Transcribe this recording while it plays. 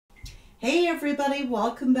Hey everybody,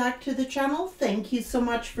 welcome back to the channel. Thank you so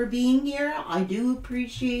much for being here. I do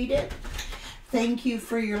appreciate it. Thank you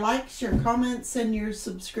for your likes, your comments, and your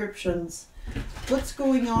subscriptions. What's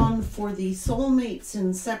going on for the soulmates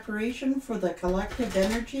in separation for the collective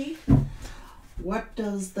energy? What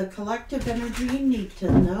does the collective energy need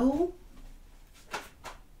to know?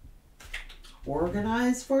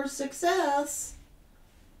 Organize for success.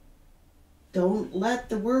 Don't let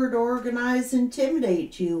the word organize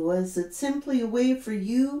intimidate you, as it's simply a way for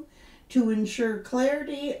you to ensure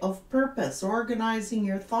clarity of purpose, organizing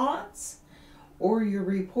your thoughts or your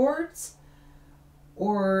reports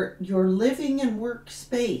or your living and work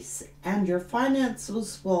space, and your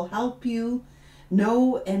finances will help you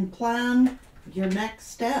know and plan your next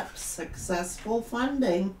steps. Successful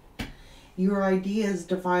funding. Your idea is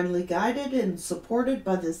divinely guided and supported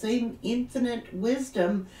by the same infinite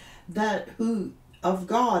wisdom of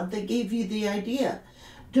God that gave you the idea.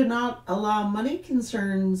 Do not allow money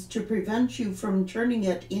concerns to prevent you from turning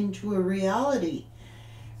it into a reality.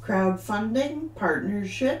 Crowdfunding,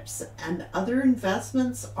 partnerships, and other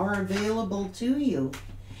investments are available to you.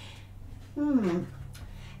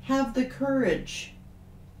 Have the courage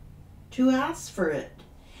to ask for it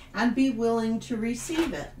and be willing to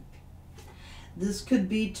receive it. This could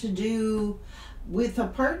be to do with a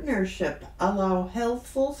partnership. Allow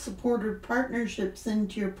healthful, supportive partnerships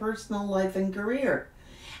into your personal life and career,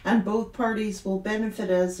 and both parties will benefit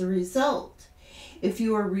as a result. If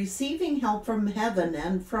you are receiving help from heaven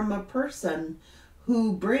and from a person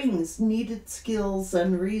who brings needed skills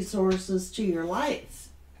and resources to your life,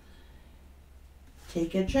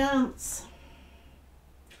 take a chance.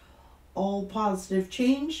 All positive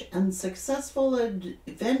change and successful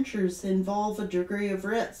adventures involve a degree of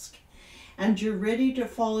risk, and you're ready to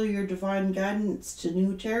follow your divine guidance to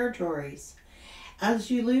new territories.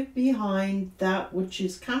 As you leave behind that which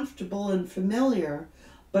is comfortable and familiar,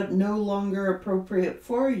 but no longer appropriate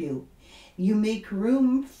for you, you make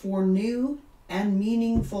room for new and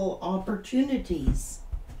meaningful opportunities.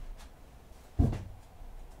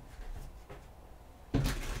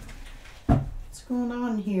 What's going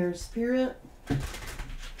on here, Spirit?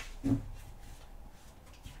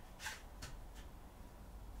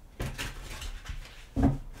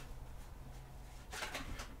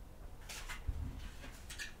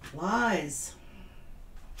 Lies.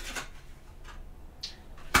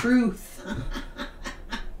 Truth.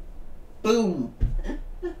 Boom.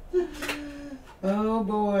 Oh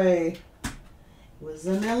boy. It was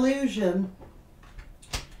an illusion.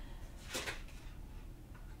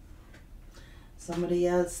 Somebody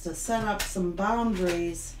has to set up some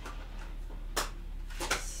boundaries.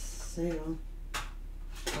 So,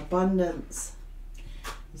 abundance.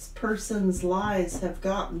 This person's lies have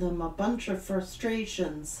gotten them a bunch of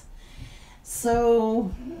frustrations.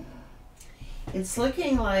 So, it's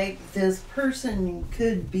looking like this person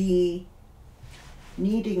could be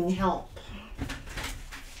needing help.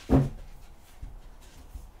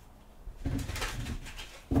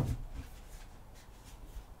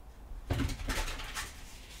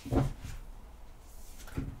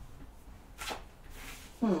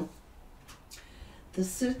 The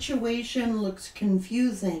situation looks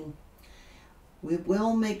confusing. It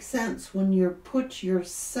will make sense when you put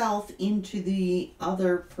yourself into the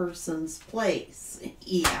other person's place.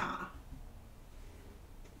 Yeah.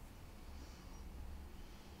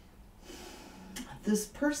 This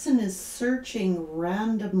person is searching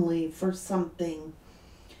randomly for something.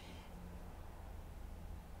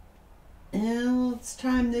 And it's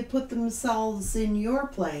time they put themselves in your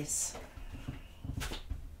place.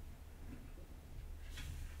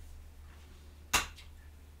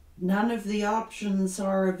 None of the options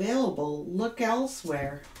are available. Look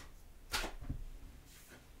elsewhere.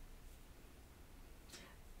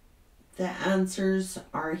 The answers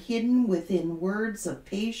are hidden within words of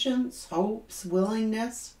patience, hopes,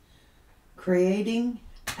 willingness, creating,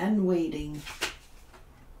 and waiting.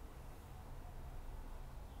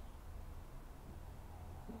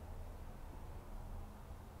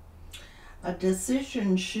 A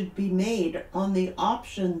decision should be made on the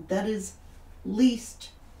option that is least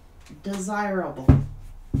desirable.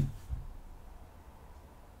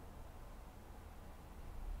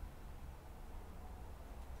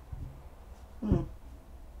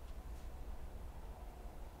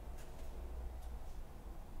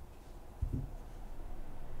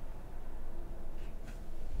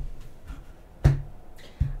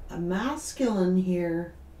 A masculine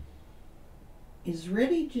here is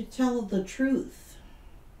ready to tell the truth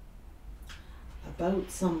about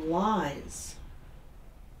some lies.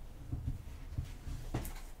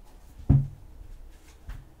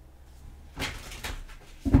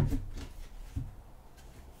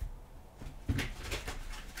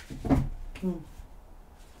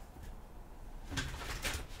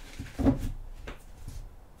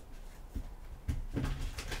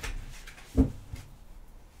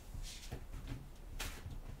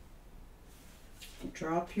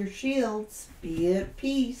 Drop your shields. Be at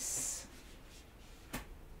peace.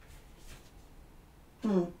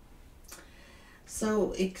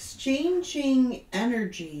 So exchanging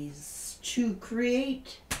energies to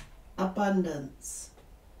create abundance.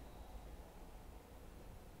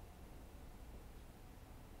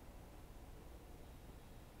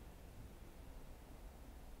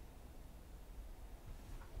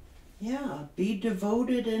 Yeah, be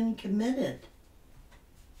devoted and committed.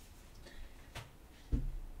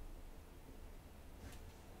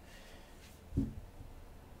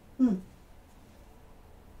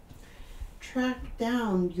 Track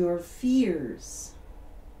down your fears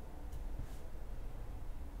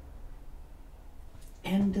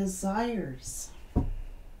and desires.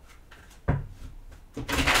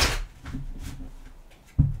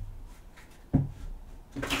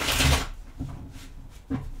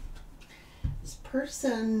 This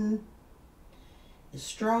person is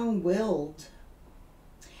strong-willed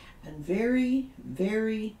and very,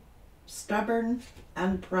 very stubborn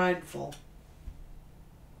and prideful.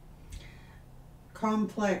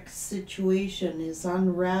 Complex situation is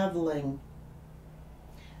unraveling.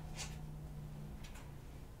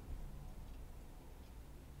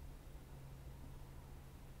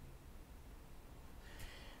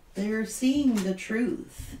 They're seeing the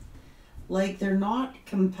truth. Like they're not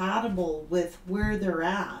compatible with where they're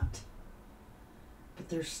at. But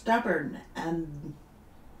they're stubborn and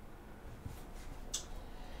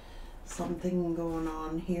something going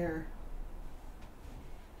on here.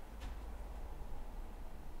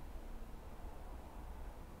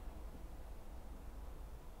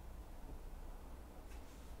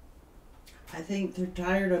 I think they're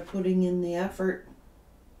tired of putting in the effort.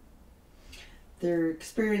 They're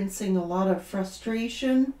experiencing a lot of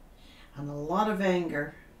frustration and a lot of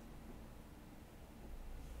anger.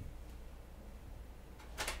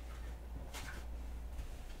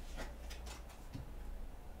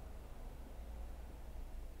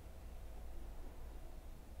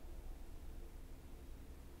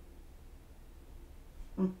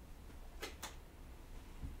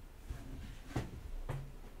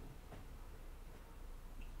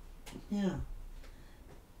 Yeah.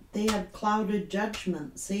 They had clouded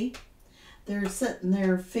judgment, see? They're sitting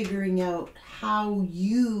there figuring out how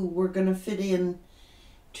you were going to fit in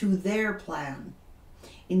to their plan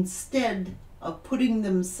instead of putting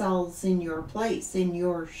themselves in your place, in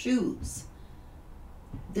your shoes.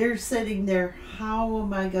 They're sitting there, how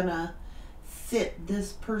am I going to fit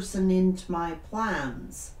this person into my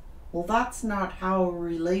plans? Well, that's not how a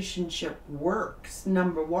relationship works,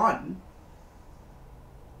 number one.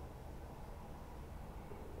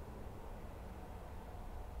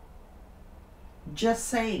 Just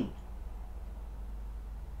saying.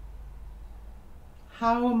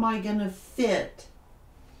 How am I going to fit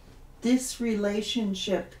this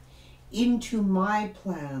relationship into my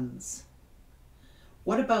plans?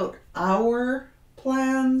 What about our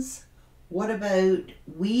plans? What about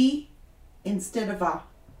we instead of a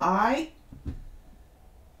I?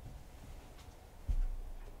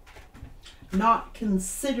 Not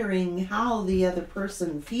considering how the other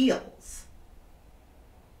person feels.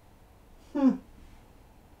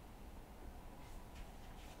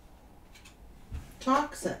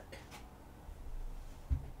 Toxic.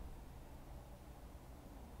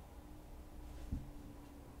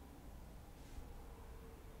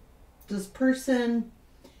 This person,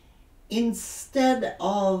 instead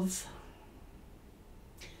of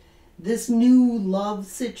this new love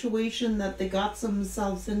situation that they got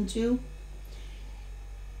themselves into,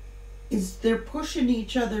 is they're pushing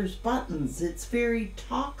each other's buttons. It's very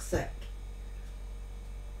toxic.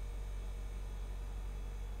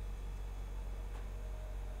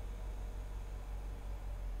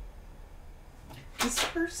 This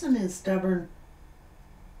person is stubborn.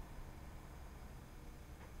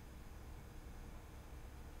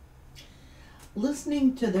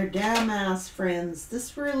 Listening to their damn ass friends,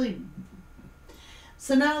 this really...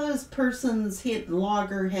 So now this person's hitting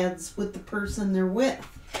loggerheads with the person they're with.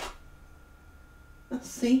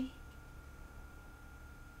 See?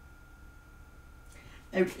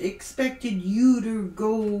 I expected you to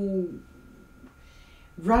go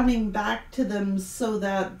running back to them so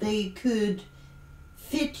that they could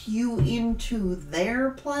fit you into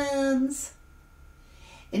their plans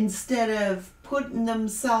instead of putting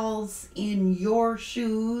themselves in your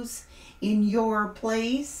shoes, in your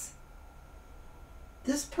place.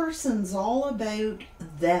 This person's all about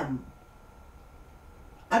them.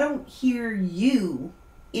 I don't hear you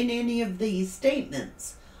in any of these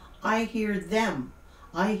statements. I hear them.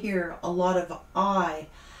 I hear a lot of I.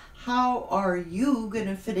 How are you going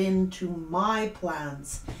to fit into my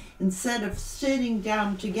plans instead of sitting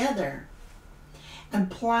down together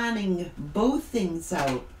and planning both things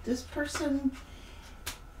out. This person,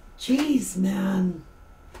 geez, man.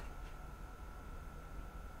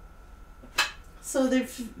 So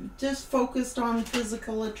they've just focused on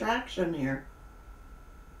physical attraction here.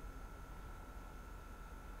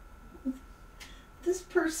 This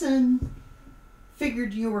person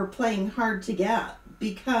figured you were playing hard to get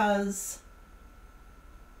because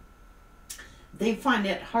they find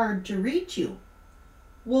it hard to reach you.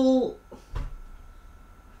 Well,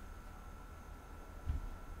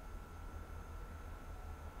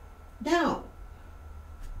 now,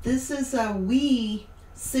 this is a we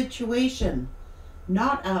situation,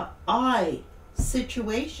 not a I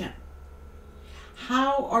situation.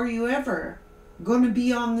 How are you ever going to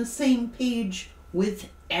be on the same page with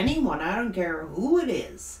anyone? I don't care who it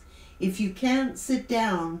is. If you can't sit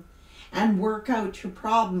down and work out your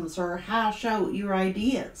problems or hash out your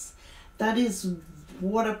ideas, that is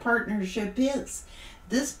what a partnership is.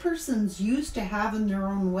 This person's used to having their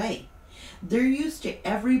own way. They're used to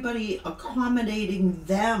everybody accommodating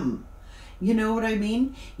them. You know what I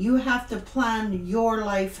mean? You have to plan your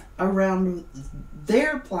life around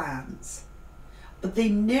their plans. But they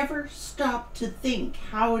never stop to think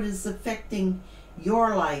how it is affecting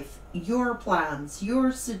your life, your plans,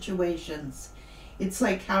 your situations. It's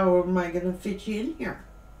like, how am I going to fit you in here?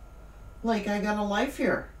 Like, I got a life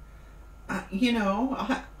here.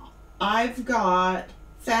 I've got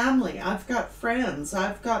family, I've got friends,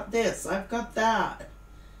 I've got this, I've got that.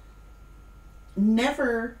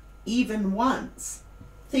 Never even once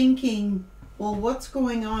thinking, well, what's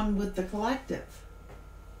going on with the collective?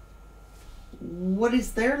 What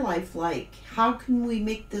is their life like? How can we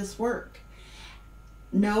make this work?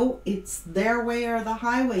 No, it's their way or the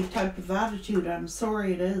highway type of attitude. I'm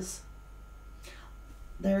sorry, it is.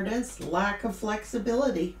 There it is. Lack of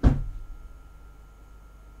flexibility.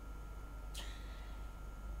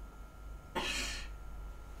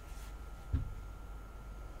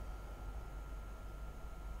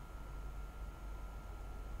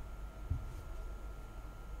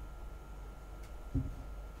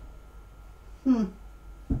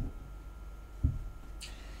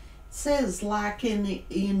 Says lack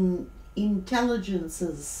in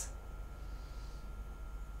intelligences.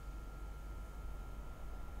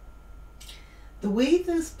 The way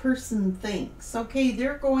this person thinks, okay,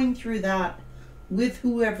 they're going through that with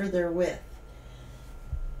whoever they're with.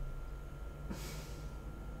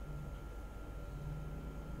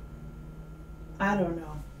 I don't know.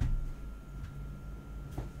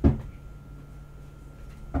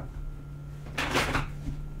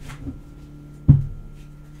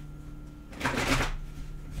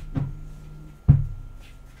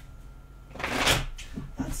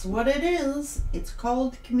 That's what it is. It's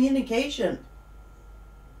called communication.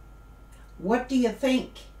 What do you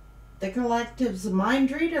think? The collective's a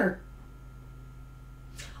mind reader.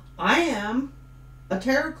 I am a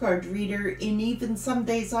tarot card reader, and even some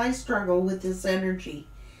days I struggle with this energy.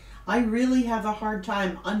 I really have a hard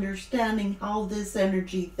time understanding how this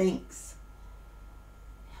energy thinks.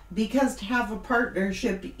 Because to have a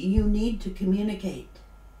partnership, you need to communicate.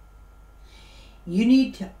 You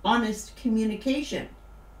need honest communication.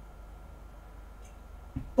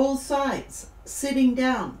 Both sides, sitting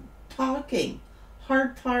down, talking,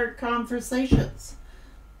 heart-to-heart conversations.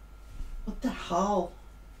 What the hell?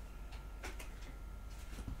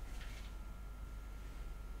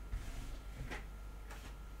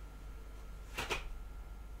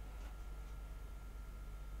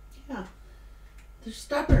 Yeah, they're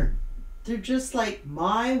stubborn. They're just like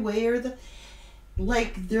my way or the...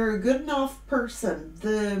 Like, they're a good enough person.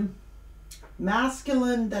 The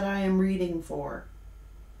masculine that I am reading for,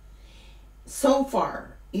 so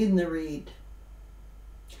far in the read,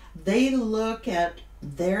 they look at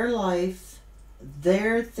their life,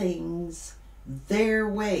 their things, their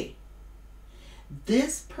way.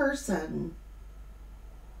 This person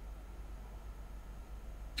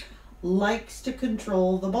likes to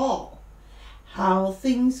control the ball, how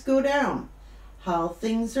things go down, how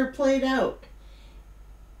things are played out.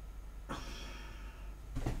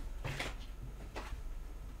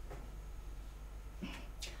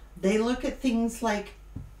 They look at things like,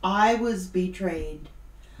 I was betrayed,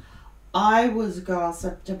 I was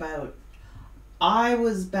gossiped about, I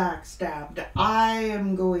was backstabbed, I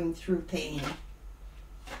am going through pain,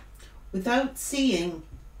 without seeing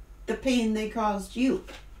the pain they caused you.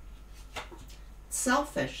 It's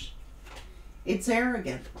selfish. It's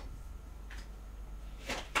arrogant.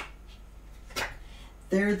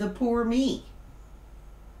 They're the poor me.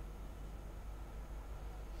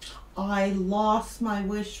 I lost my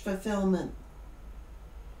wish fulfillment.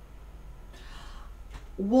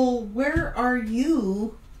 Well, where are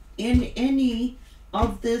you in any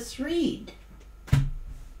of this read?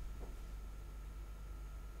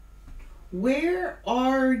 Where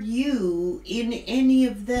are you in any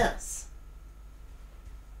of this?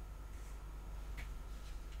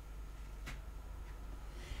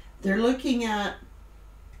 They're looking at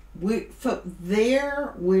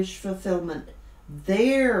their wish fulfillment,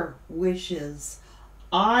 their wishes.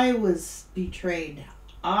 I was betrayed.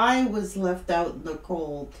 I was left out in the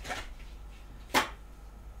cold.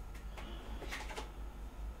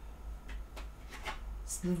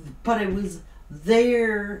 But it was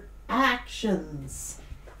their actions.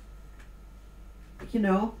 You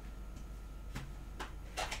know,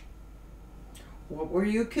 what were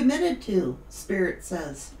you committed to? Spirit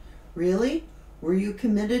says. Really? Were you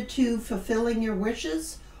committed to fulfilling your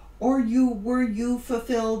wishes? Or were you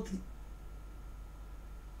fulfilled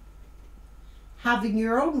having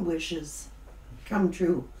your own wishes come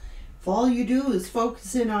true? If all you do is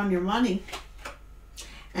focus in on your money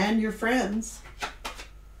and your friends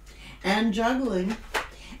and juggling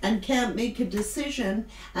and can't make a decision,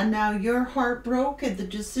 and now you're heartbroken at the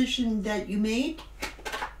decision that you made,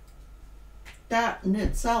 that in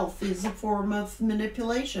itself is a form of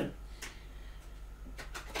manipulation.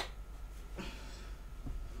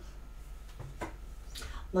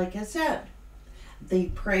 Like I said, they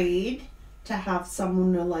prayed to have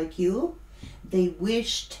someone like you. They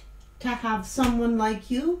wished to have someone like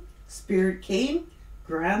you. Spirit came,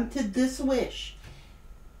 granted this wish.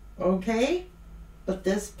 Okay? But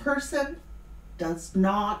this person does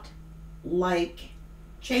not like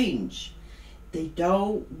change. They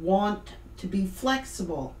don't want to be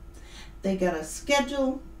flexible. They got a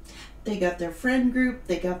schedule. They got their friend group.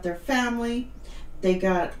 They got their family. They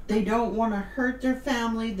don't want to hurt their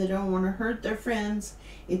family. They don't want to hurt their friends.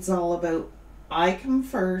 It's all about, I come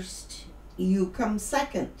first, you come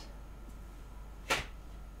second.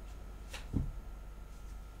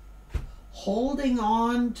 Holding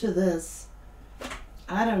on to this,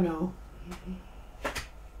 I don't know.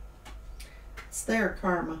 It's their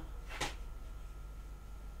karma.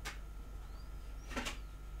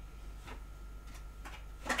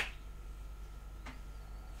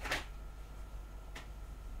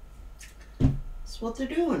 What they're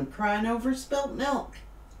doing, crying over spilt milk.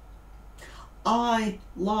 I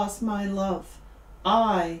lost my love.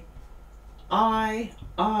 I.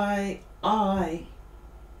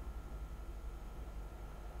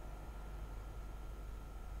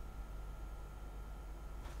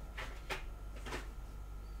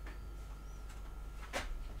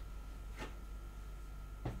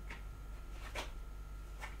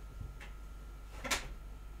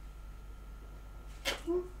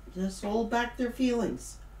 Just hold back their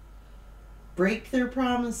feelings. Break their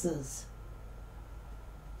promises.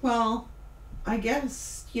 Well, I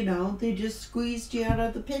guess, they just squeezed you out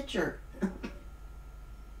of the picture.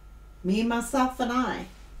 Me, myself, and I.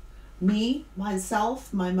 Me,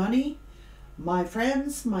 myself, my money, my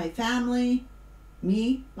friends, my family.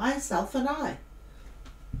 Me, myself, and I.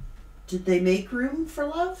 Did they make room for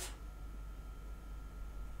love?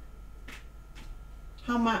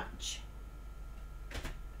 How much?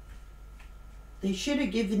 They should have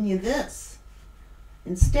given you this.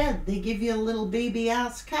 Instead, they give you a little baby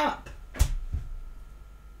ass cup.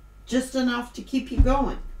 Just enough to keep you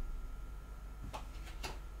going.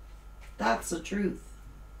 That's the truth.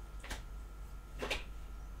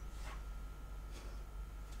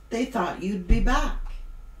 They thought you'd be back.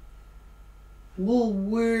 Well,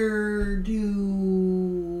 where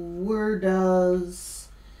does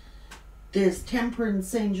this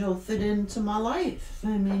temperance angel fit into my life?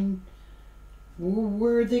 I mean,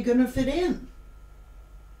 where are they going to fit in?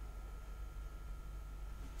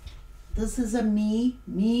 This is a me,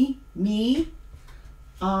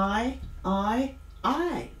 I.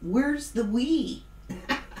 Where's the we?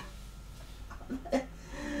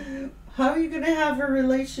 How are you going to have a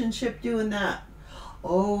relationship doing that?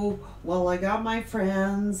 Oh, well, I got my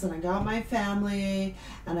friends, and I got my family,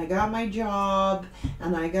 and I got my job,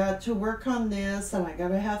 and I got to work on this, and I got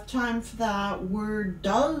to have time for that. Where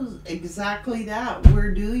does exactly that? Where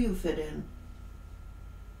do you fit in?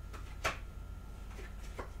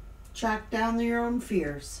 Track down your own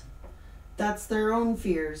fears. That's their own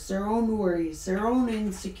fears, their own worries, their own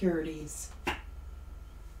insecurities.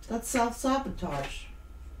 That's self-sabotage.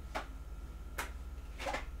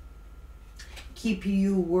 Keep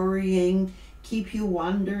you worrying, keep you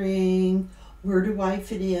wondering, where do I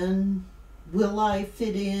fit in? Will I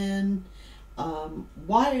fit in?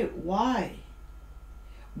 Why?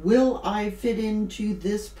 Will I fit into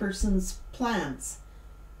this person's plans?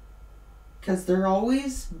 Because they're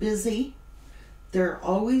always busy. They're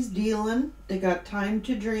always dealing. They got time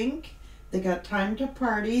to drink. They got time to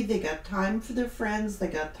party. They got time for their friends. They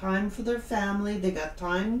got time for their family. They got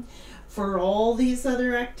time for all these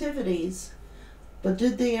other activities. But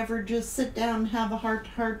did they ever just sit down and have a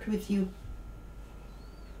heart-to-heart with you?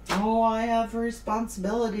 Oh, I have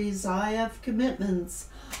responsibilities. I have commitments.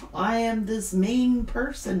 I am this main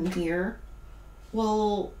person here.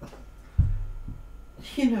 Well,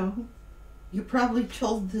 you probably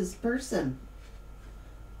told this person,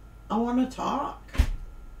 I want to talk.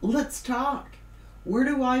 Let's talk. Where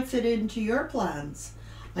do I fit into your plans?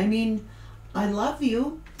 I mean, I love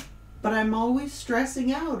you, but I'm always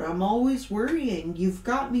stressing out. I'm always worrying. You've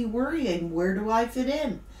got me worrying. Where do I fit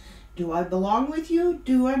in? Do I belong with you?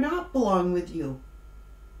 Do I not belong with you?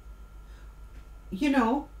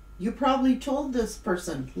 You probably told this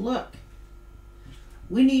person, look,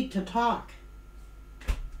 we need to talk.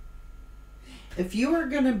 If you are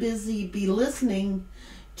going to be listening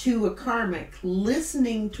to a karmic,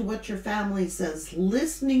 listening to what your family says,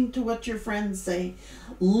 listening to what your friends say,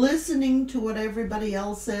 listening to what everybody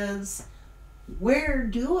else says, where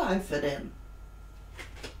do I fit in?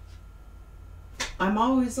 I'm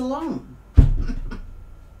always alone.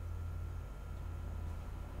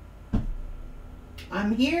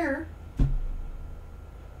 I'm here.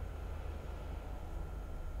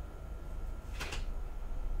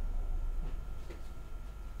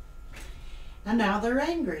 And now they're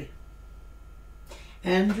angry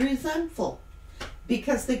and resentful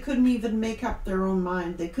because they couldn't even make up their own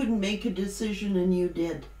mind. They couldn't make a decision and you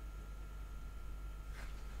did.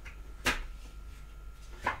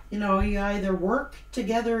 You either work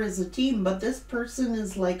together as a team, but this person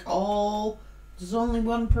is like there's only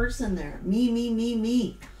one person there.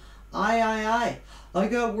 Me. I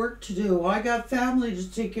got work to do. I got family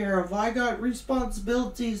to take care of. I got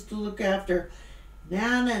responsibilities to look after.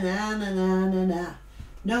 Na.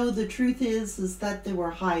 No, the truth is that they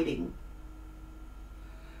were hiding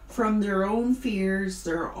from their own fears,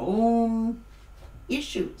 their own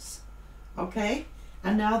issues. Okay?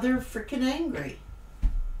 And now they're freaking angry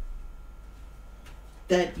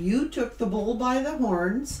that you took the bull by the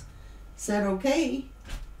horns, said, okay,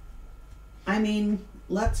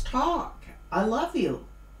 let's talk. I love you.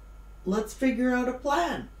 Let's figure out a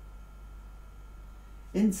plan.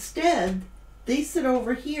 Instead, they sit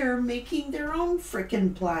over here making their own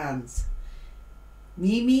frickin' plans.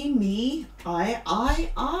 Me,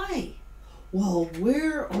 I. Well,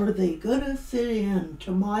 where are they gonna fit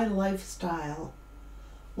into my lifestyle?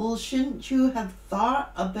 Well, shouldn't you have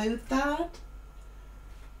thought about that?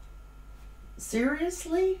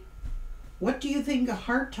 Seriously? What do you think a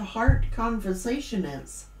heart-to-heart conversation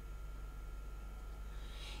is?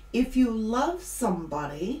 If you love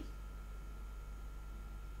somebody,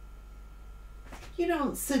 you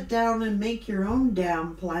don't sit down and make your own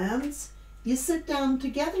damn plans. You sit down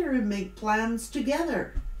together and make plans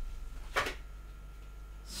together.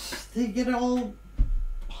 They get all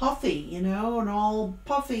huffy, and all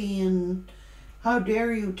puffy, and how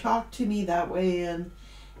dare you talk to me that way, and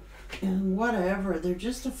whatever. They're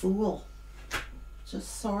just a fool.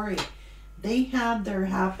 Just sorry. They had their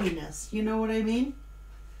happiness. You know what I mean?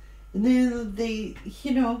 And then they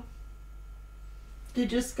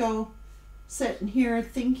just go sitting here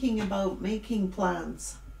thinking about making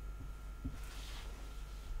plans.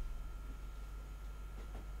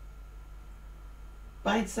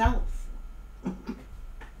 By itself.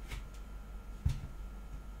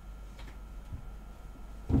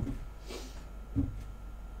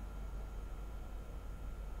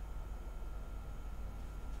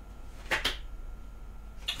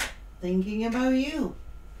 Thinking about you.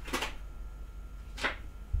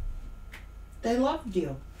 They loved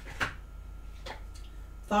you.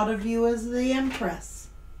 Thought of you as the Empress.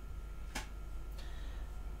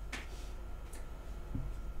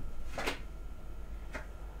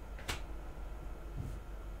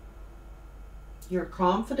 You're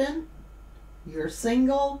confident, you're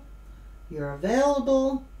single, you're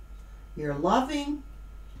available, you're loving,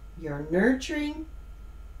 you're nurturing,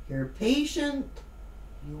 you're patient,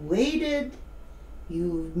 you waited,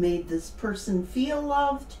 you made this person feel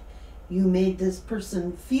loved, you made this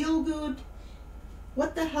person feel good.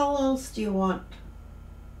 What the hell else do you want?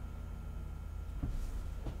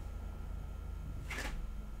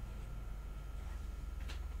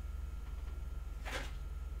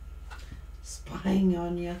 Spying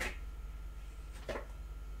on you.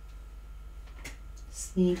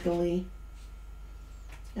 Sneakily.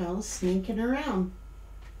 Sneaking around.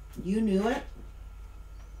 You knew it.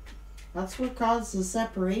 That's what caused the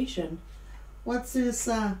separation. What's this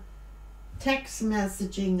text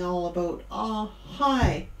messaging all about?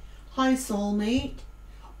 Hi. Hi, soulmate.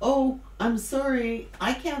 Oh, I'm sorry.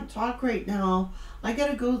 I can't talk right now. I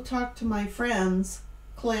gotta go talk to my friends.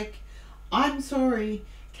 Click. I'm sorry.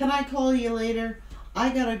 Can I call you later?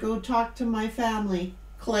 I gotta go talk to my family.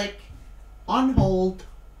 Click. On hold.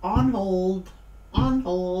 On hold. On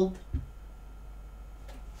hold.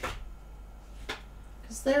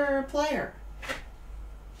 Because they're a player.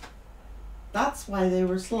 That's why they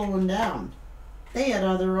were slowing down. They had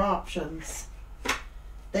other options.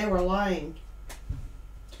 They were lying.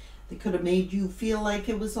 They could have made you feel like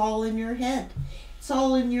it was all in your head. It's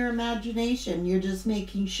all in your imagination. You're just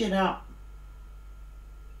making shit up.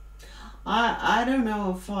 I don't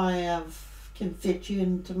know if can fit you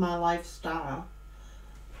into my lifestyle.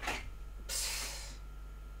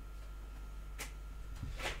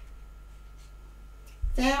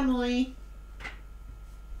 Family.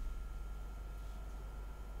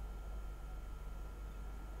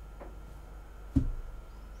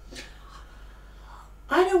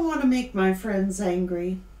 I don't want to make my friends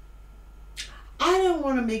angry. I don't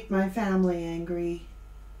want to make my family angry.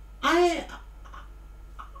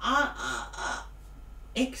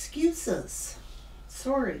 Excuses.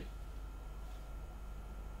 Sorry.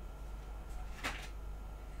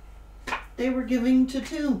 They were giving to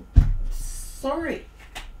two. Sorry.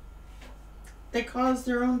 They caused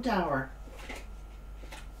their own tower.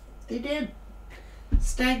 They did.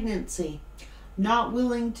 Stagnancy. Not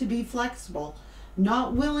willing to be flexible.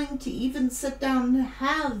 Not willing to even sit down and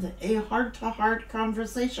have a heart-to-heart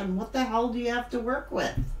conversation. What the hell do you have to work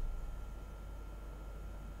with?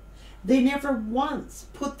 They never once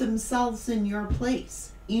put themselves in your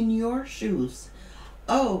place, in your shoes.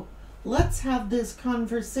 Oh, let's have this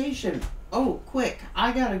conversation. Oh, quick,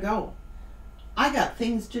 I gotta go. I got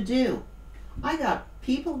things to do. I got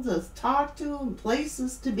people to talk to and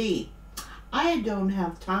places to be. I don't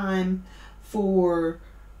have time for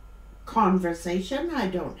conversation. I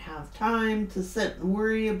don't have time to sit and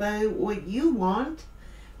worry about what you want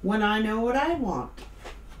when I know what I want.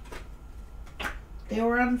 They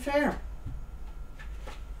were unfair.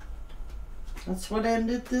 That's what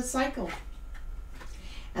ended this cycle.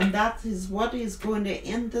 And that is what is going to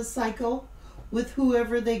end the cycle with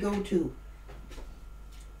whoever they go to.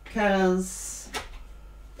 Because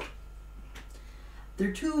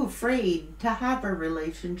they're too afraid to have a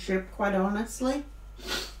relationship, quite honestly.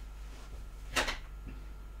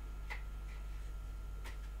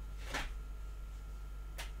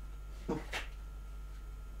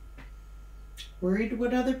 Worried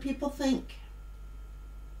what other people think.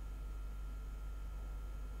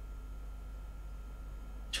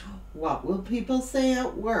 What will people say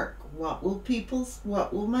at work? What will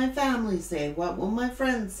my family say? What will my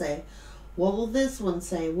friends say? What will this one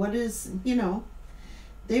say? What is,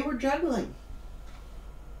 they were juggling.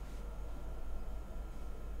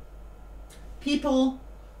 People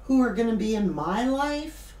who are going to be in my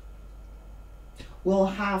life will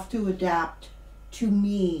have to adapt to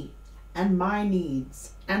me and my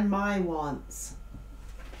needs and my wants.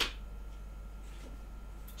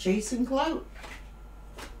 Chasing clout.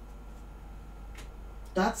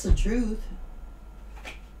 That's the truth.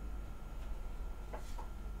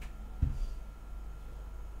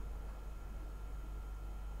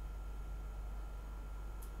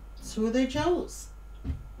 It's who they chose.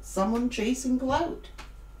 Someone chasing clout.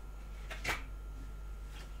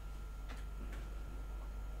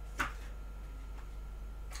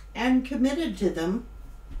 And committed to them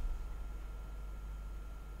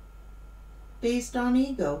based on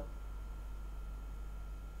ego.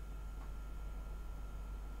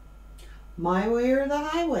 My way or the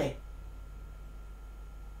highway.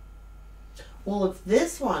 Well, if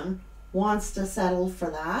this one wants to settle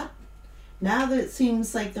for that, now that it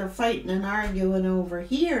seems like they're fighting and arguing over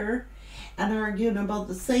here and arguing about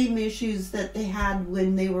the same issues that they had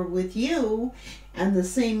when they were with you and the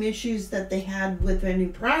same issues that they had with any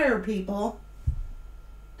prior people,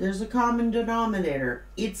 there's a common denominator.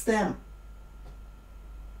 It's them.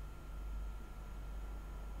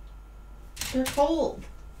 They're cold.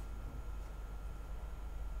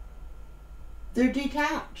 They're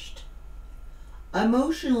detached.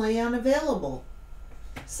 Emotionally unavailable.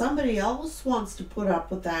 Somebody else wants to put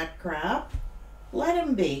up with that crap. Let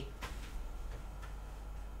them be.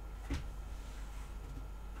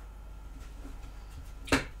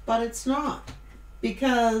 But it's not.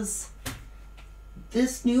 Because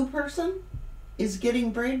this new person is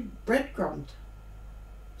getting breadcrumbed.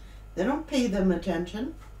 They don't pay them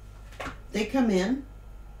attention. They come in.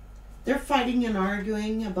 They're fighting and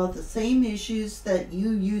arguing about the same issues that you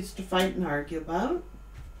used to fight and argue about.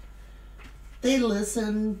 They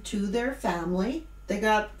listen to their family. They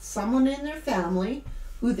got someone in their family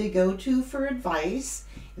who they go to for advice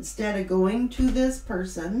instead of going to this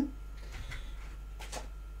person.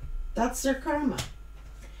 That's their karma.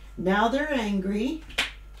 Now they're angry.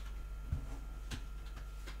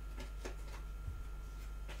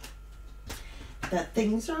 That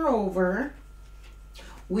things are over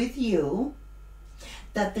with you.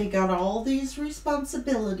 That they got all these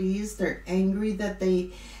responsibilities. They're angry that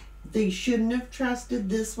they shouldn't have trusted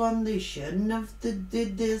this one. They shouldn't have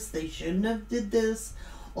did this. They shouldn't have did this.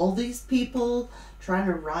 All these people trying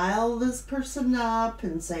to rile this person up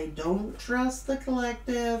and say, don't trust the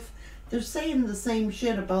collective. They're saying the same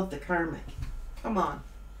shit about the karmic. Come on.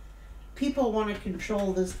 People want to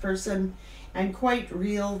control this person, and quite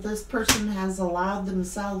real, this person has allowed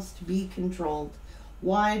themselves to be controlled.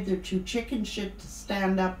 Why? They're too chicken shit to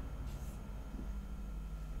stand up.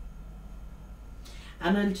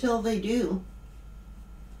 And until they do,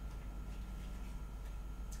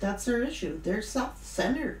 that's their issue. They're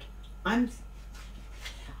self-centered. I'm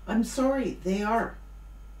sorry, they are.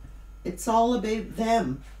 It's all about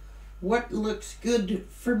them. What looks good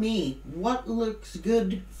for me? What looks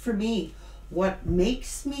good for me? What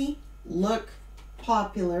makes me look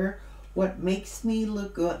popular? What makes me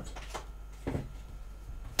look good?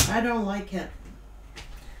 I don't like it.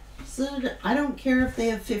 So I don't care if they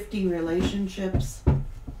have 50 relationships.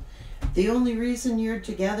 The only reason you're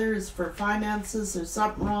together is for finances. There's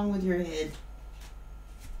something wrong with your head.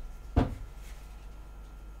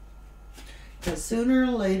 Because sooner or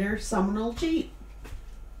later, someone will cheat.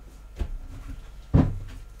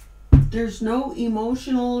 There's no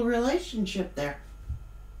emotional relationship there.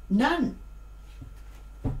 None.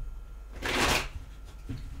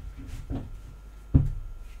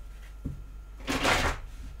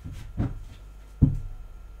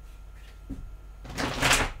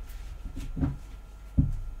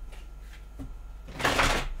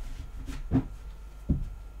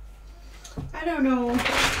 I don't know.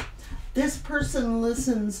 This person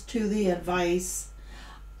listens to the advice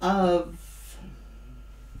of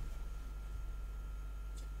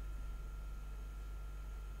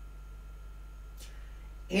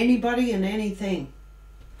anybody and anything.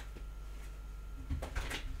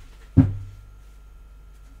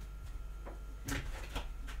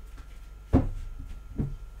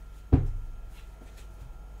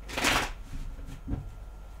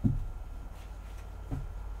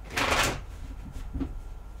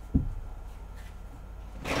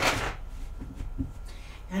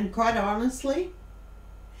 And quite honestly,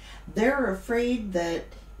 they're afraid that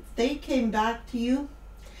if they came back to you,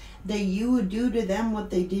 that you would do to them what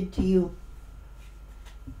they did to you.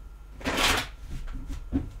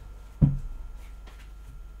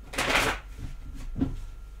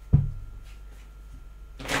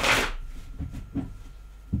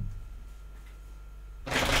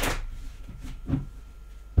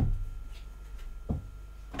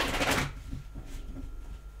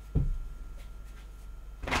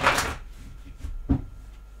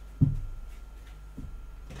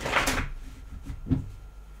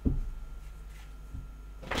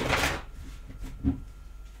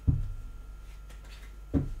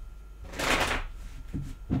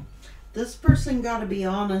 This person got to be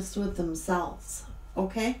honest with themselves,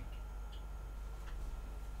 okay?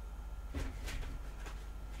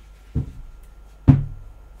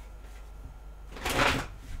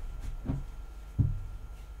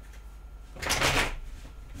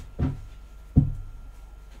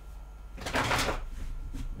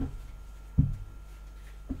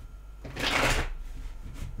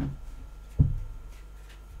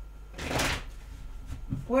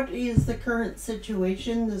 What is the current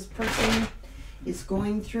situation this person is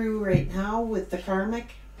going through right now with the karmic?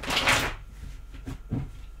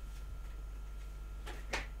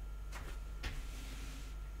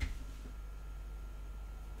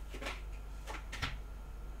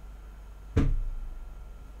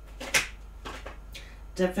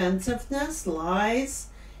 Defensiveness, lies,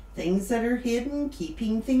 things that are hidden,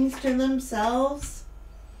 keeping things to themselves,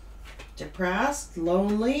 depressed,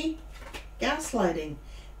 lonely, gaslighting.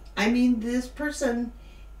 I mean, this person,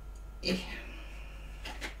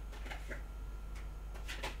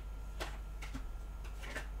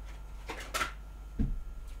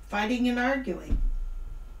 fighting and arguing.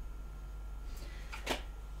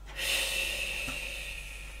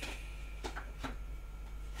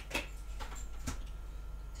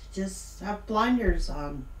 Just have blinders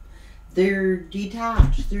on. They're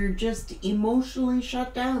detached. They're just emotionally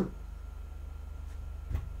shut down.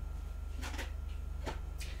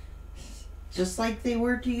 Just like they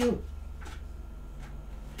were to you.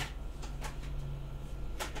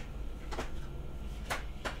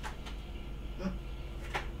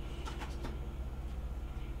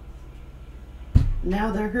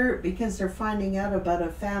 Now they're hurt because they're finding out about a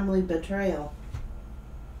family betrayal.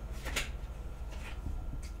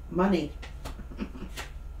 Money.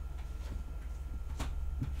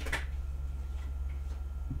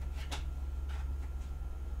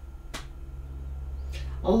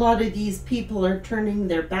 A lot of these people are turning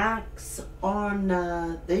their backs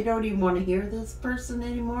on, they don't even want to hear this person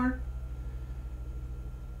anymore.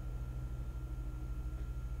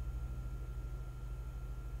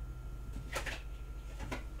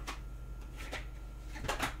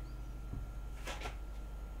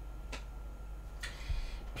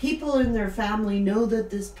 People in their family know that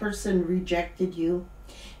this person rejected you.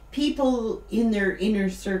 People in their inner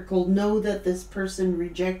circle know that this person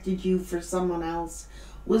rejected you for someone else,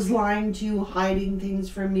 was lying to you, hiding things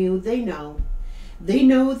from you. They know. They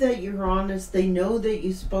know that you're honest. They know that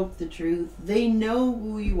you spoke the truth. They know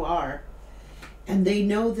who you are. And they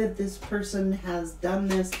know that this person has done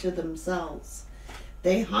this to themselves.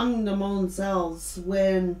 They hung them own selves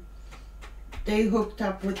when they hooked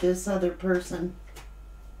up with this other person.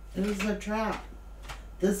 It was a trap.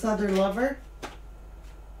 This other lover,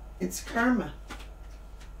 it's karma.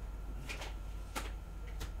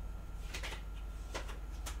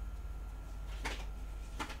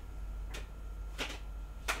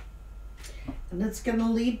 And it's going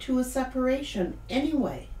to lead to a separation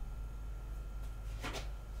anyway.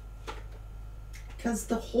 Because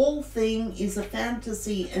the whole thing is a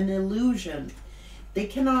fantasy, an illusion. They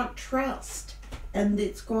cannot trust, and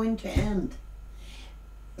it's going to end.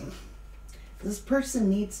 This person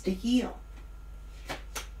needs to heal.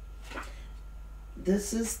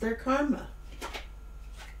 This is their karma.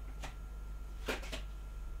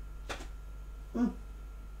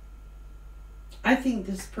 I think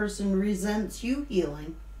this person resents you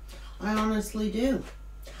healing. I honestly do.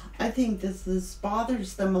 I think this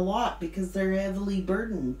bothers them a lot because they're heavily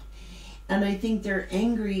burdened. And I think they're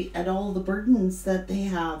angry at all the burdens that they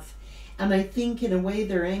have. And I think in a way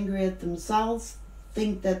they're angry at themselves,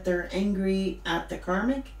 think that they're angry at the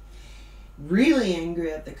karmic, really angry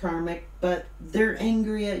at the karmic, but they're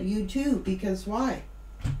angry at you too, because why?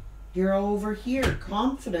 You're over here,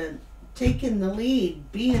 confident, taking the lead,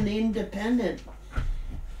 being independent,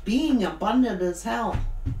 being abundant as hell.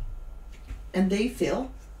 And they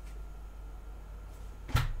feel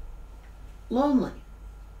lonely,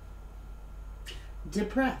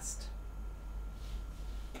 depressed,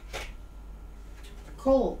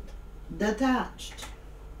 cold, detached,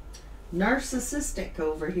 narcissistic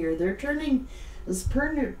over here. They're turning, this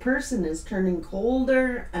person is turning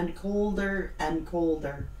colder and colder and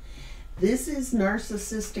colder. This is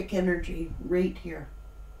narcissistic energy right here.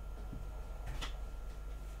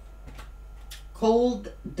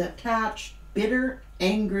 Cold, detached, bitter,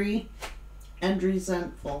 angry, and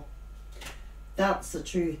resentful. That's the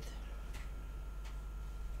truth.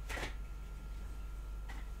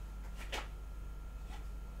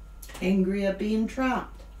 Angry at being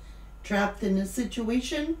trapped. Trapped in a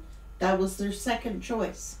situation that was their second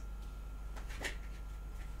choice.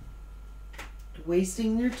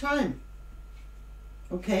 Wasting their time.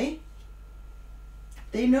 Okay?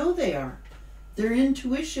 They know they are. Their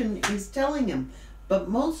intuition is telling them. But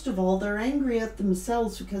most of all, they're angry at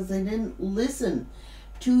themselves because they didn't listen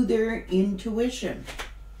to their intuition.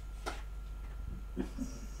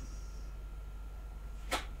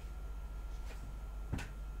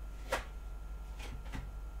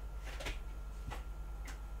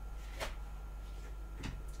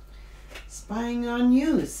 Spying on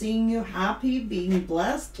you, seeing you happy, being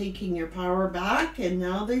blessed, taking your power back, and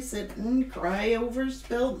now they sit and cry over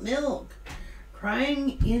spilt milk,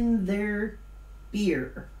 crying in their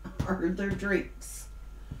beer or their drinks.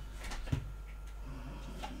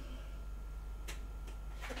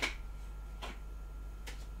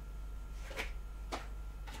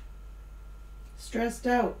 Stressed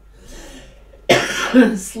out,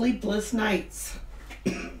 sleepless nights.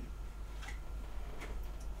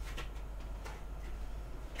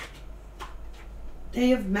 They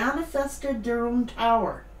have manifested their own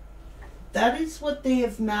tower. That is what they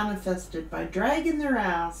have manifested by dragging their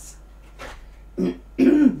ass. I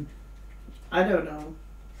don't know.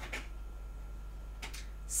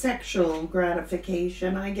 Sexual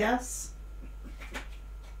gratification, I guess.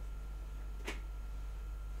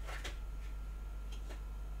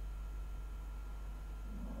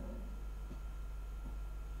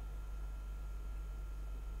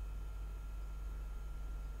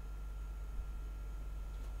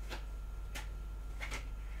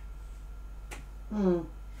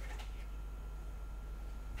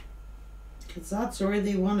 Because that's where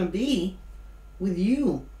they want to be with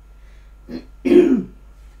you. Their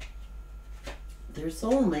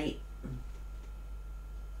soulmate.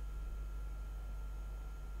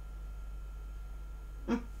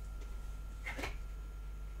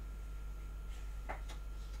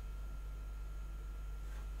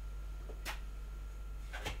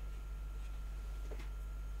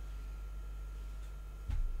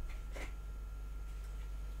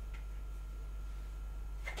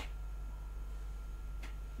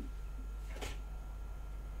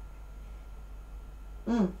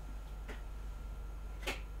 Hmm.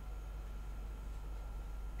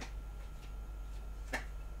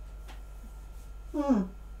 Hmm.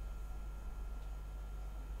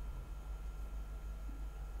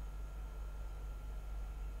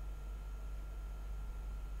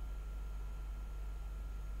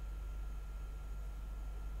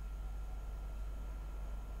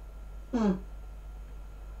 Hmm.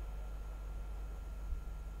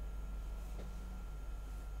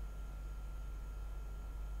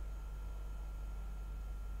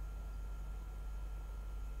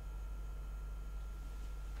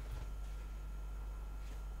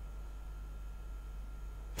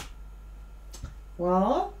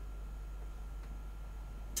 Well,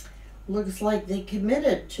 looks like they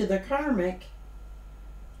committed to the karmic,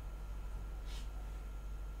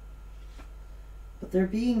 but they're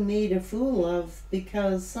being made a fool of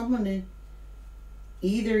because someone,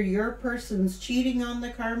 either your person's cheating on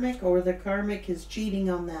the karmic or the karmic is cheating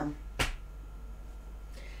on them.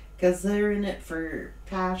 Because they're in it for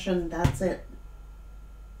passion, that's it.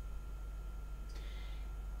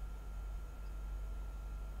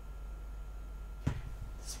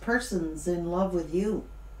 This person's in love with you.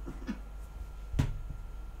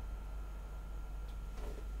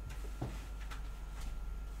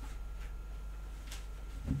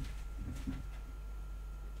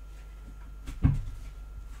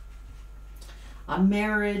 A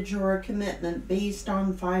marriage or a commitment based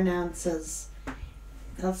on finances.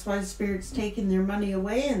 That's why Spirit's taking their money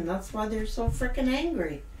away, and that's why they're so freaking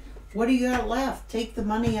angry. What do you got left? Take the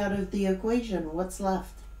money out of the equation. What's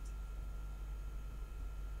left?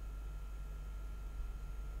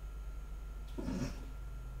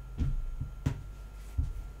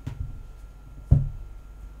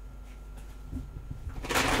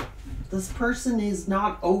 This person is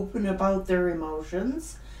not open about their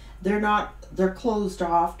emotions. They're closed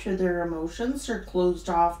off to their emotions. They're closed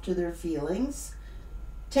off to their feelings.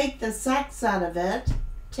 Take the sex out of it.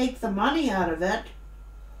 Take the money out of it.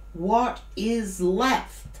 What is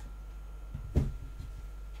left?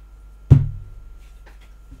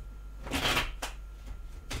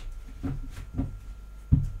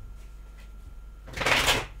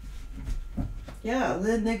 Yeah,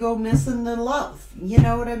 then they go missing the love. You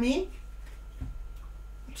know what I mean?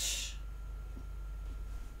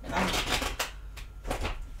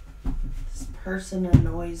 This person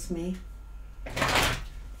annoys me.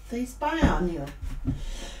 They spy on you.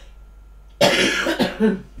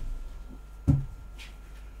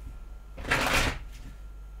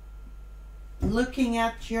 Looking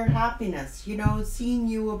at your happiness, seeing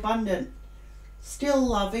you abundant, still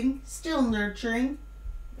loving, still nurturing.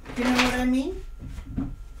 You know what I mean?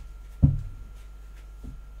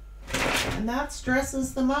 And that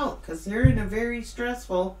stresses them out because they're in a very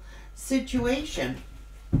stressful situation.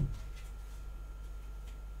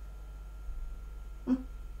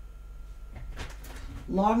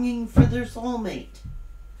 Longing for their soulmate.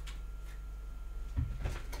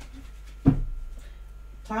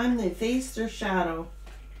 Time they face their shadow.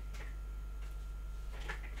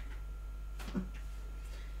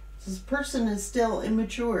 This person is still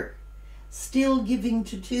immature, still giving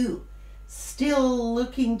to two, still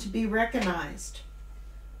looking to be recognized,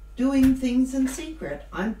 doing things in secret.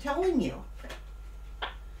 I'm telling you,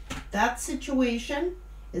 that situation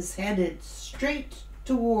is headed straight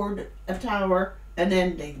toward a tower, an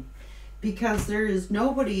ending, because there is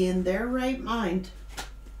nobody in their right mind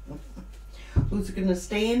who's going to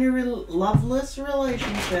stay in a loveless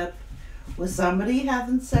relationship with somebody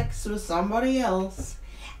having sex with somebody else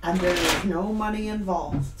and there is no money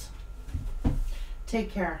involved.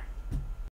 Take care.